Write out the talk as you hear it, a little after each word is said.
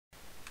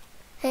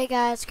Hey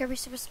guys, Kirby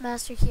Super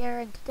Smaster here,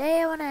 and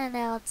today I want to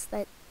announce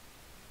that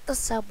the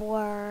sub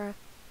war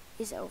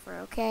is over,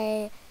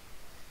 okay?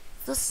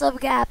 The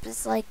sub gap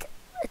is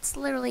it's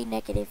literally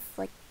negative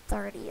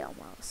 30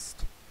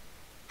 almost.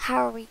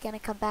 How are we gonna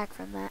come back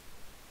from that?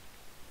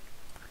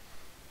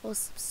 Well,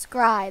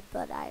 subscribe,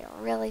 but I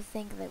really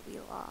think that we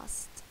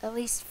lost, at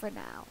least for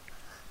now.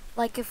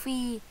 If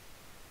we,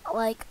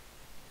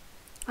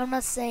 I'm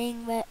not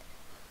saying that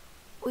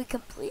we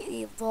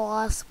completely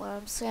lost, but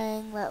I'm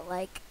saying that,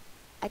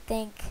 I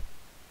think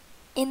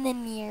in the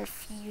near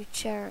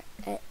future,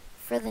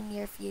 for the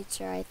near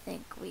future, I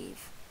think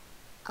we've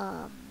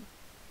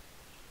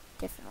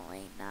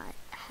definitely not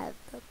had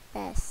the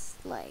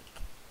best analytics.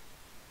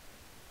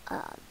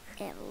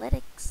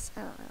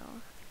 I don't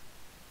know,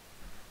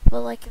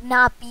 but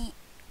not beat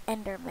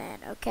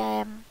Enderman,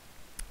 okay?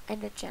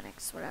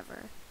 Endergenics,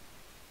 whatever.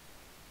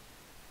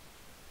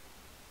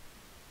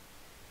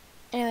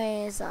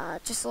 Anyways,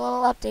 just a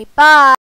little update. Bye.